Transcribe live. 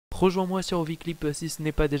Rejoins-moi sur Viclip si ce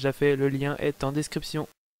n'est pas déjà fait, le lien est en description.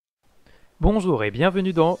 Bonjour et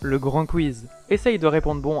bienvenue dans le grand quiz. Essaye de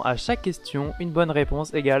répondre bon à chaque question, une bonne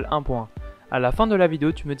réponse égale 1 point. À la fin de la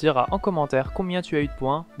vidéo, tu me diras en commentaire combien tu as eu de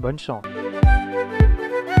points, bonne chance.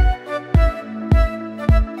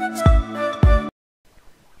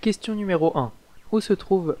 Question numéro 1. Où se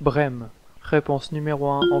trouve Brême? Réponse numéro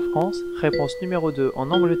 1 en France, réponse numéro 2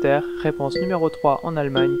 en Angleterre, réponse numéro 3 en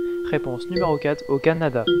Allemagne, réponse numéro 4 au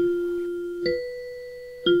Canada.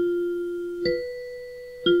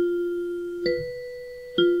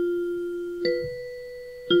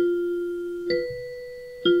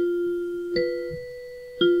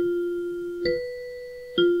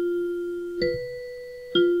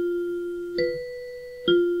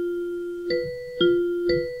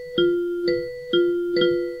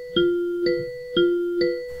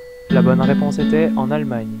 La bonne réponse était en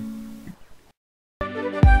Allemagne.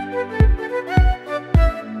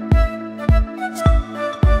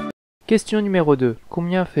 Question numéro 2.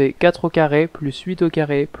 Combien fait 4 au carré plus 8 au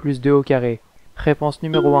carré plus 2 au carré? Réponse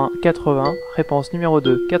numéro 1, 80. Réponse numéro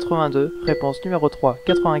 2, 82. Réponse numéro 3,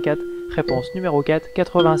 84. Réponse numéro 4,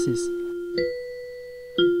 86.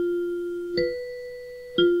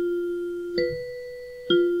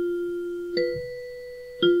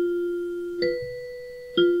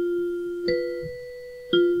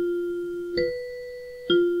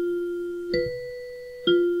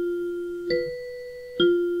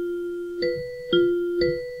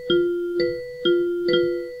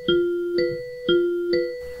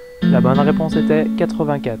 La bonne réponse était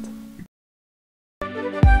 84.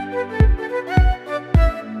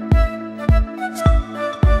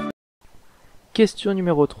 Question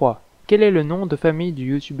numéro 3. Quel est le nom de famille du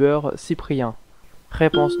youtubeur Cyprien?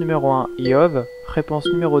 Réponse numéro 1, Yov. Réponse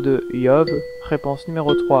numéro 2, Yov. Réponse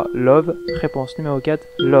numéro 3, Love. Réponse numéro 4,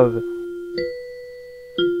 Love.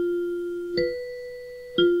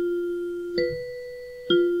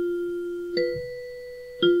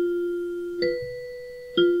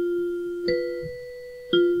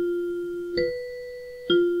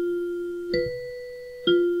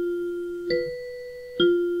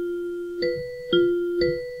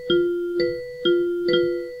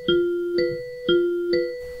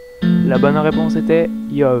 La bonne réponse était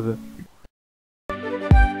Yov.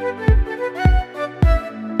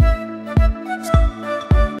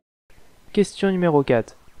 Question numéro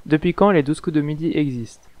 4. Depuis quand les 12 coups de midi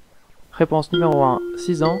existent? Réponse numéro 1,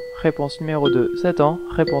 6 ans. Réponse numéro 2, 7 ans.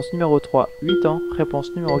 Réponse numéro 3, 8 ans.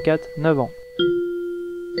 Réponse numéro 4, 9 ans.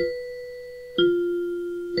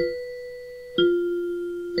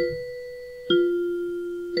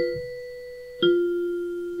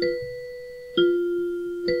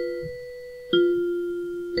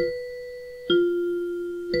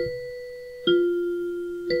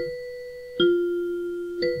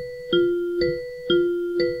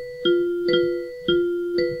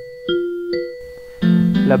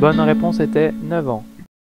 La bonne réponse était 9 ans.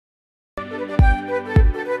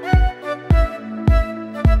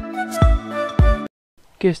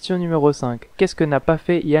 Question numéro 5. Qu'est-ce que n'a pas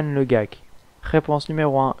fait Yann Le Gac? Réponse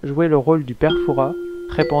numéro 1. Jouer le rôle du père Fouras.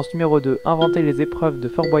 Réponse numéro 2. Inventer les épreuves de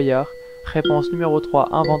Fort Boyard. Réponse numéro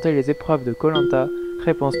 3. Inventer les épreuves de Koh-Lanta.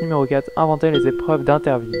 Réponse numéro 4. Inventer les épreuves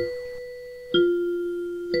d'interview.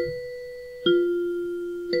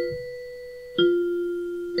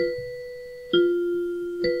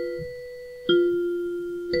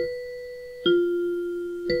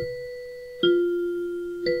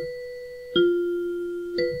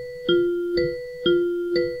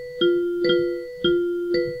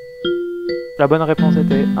 La bonne réponse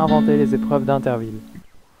était inventer les épreuves d'Interville.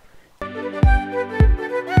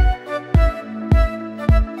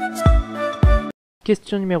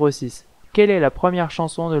 Question numéro 6. Quelle est la première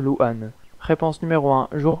chanson de Louane? Réponse numéro 1,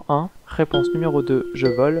 jour 1. Réponse numéro 2, je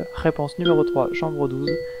vole. Réponse numéro 3, chambre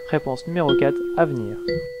 12. Réponse numéro 4, avenir.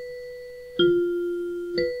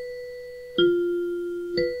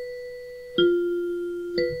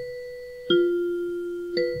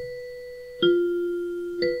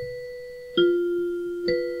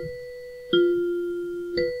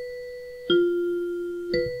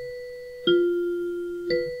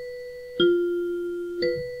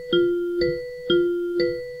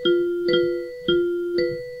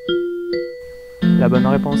 La bonne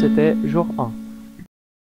réponse était jour 1.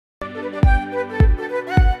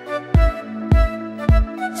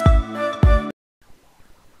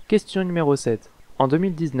 Question numéro 7. En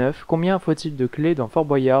 2019, combien faut-il de clés dans Fort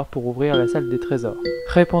Boyard pour ouvrir la salle des trésors?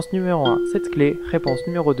 Réponse numéro 1, 7 clés. Réponse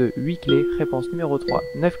numéro 2, 8 clés. Réponse numéro 3,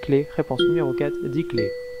 9 clés. Réponse numéro 4, 10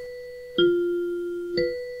 clés.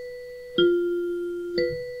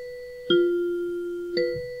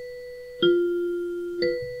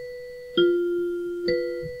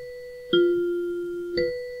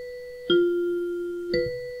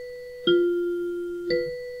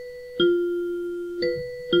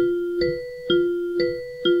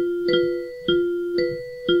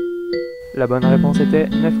 La bonne réponse était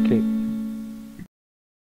 9 clés.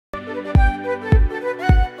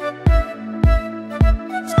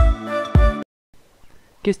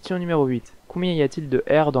 Question numéro 8. Combien y a-t-il de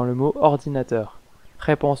R dans le mot ordinateur?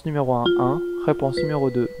 Réponse numéro 1, 1. Réponse numéro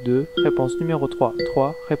 2, 2. Réponse numéro 3,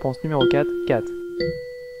 3. Réponse numéro 4, 4.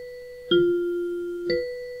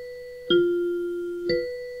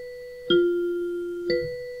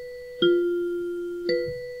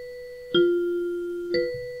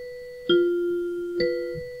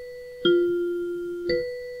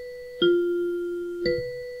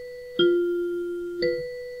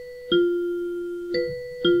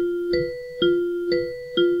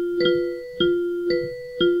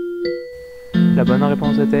 La bonne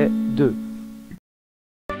réponse était 2.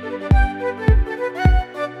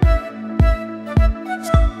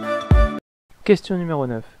 Question numéro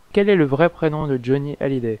 9. Quel est le vrai prénom de Johnny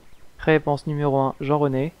Hallyday? Réponse numéro 1,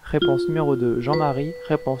 Jean-René. Réponse numéro 2, Jean-Marie.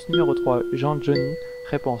 Réponse numéro 3, Jean-Johnny.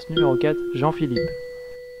 Réponse numéro 4, Jean-Philippe.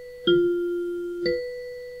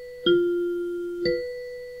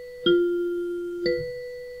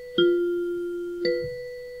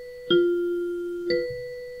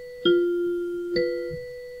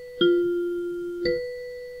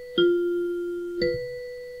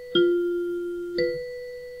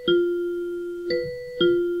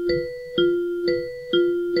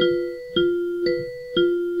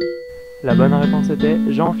 La bonne réponse était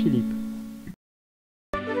Jean-Philippe.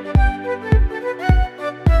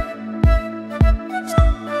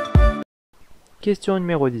 Question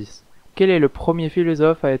numéro 10. Quel est le premier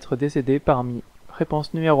philosophe à être décédé parmi?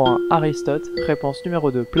 Réponse numéro 1, Aristote. Réponse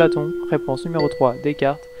numéro 2, Platon. Réponse numéro 3,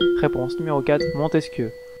 Descartes. Réponse numéro 4,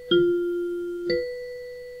 Montesquieu.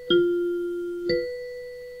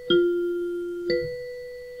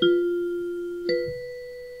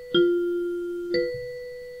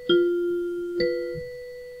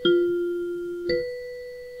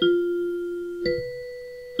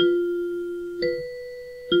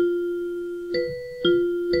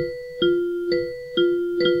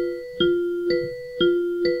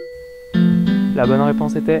 La bonne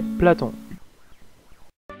réponse était Platon.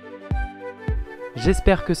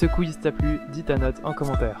 J'espère que ce quiz t'a plu, dis ta note en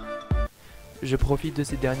commentaire. Je profite de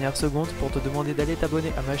ces dernières secondes pour te demander d'aller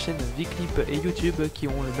t'abonner à ma chaîne Viclip et YouTube qui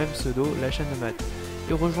ont le même pseudo, la chaîne de maths.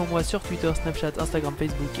 Et rejoins-moi sur Twitter, Snapchat, Instagram,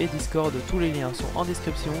 Facebook et Discord, tous les liens sont en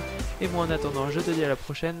description. Et moi en attendant, je te dis à la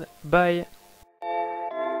prochaine, bye!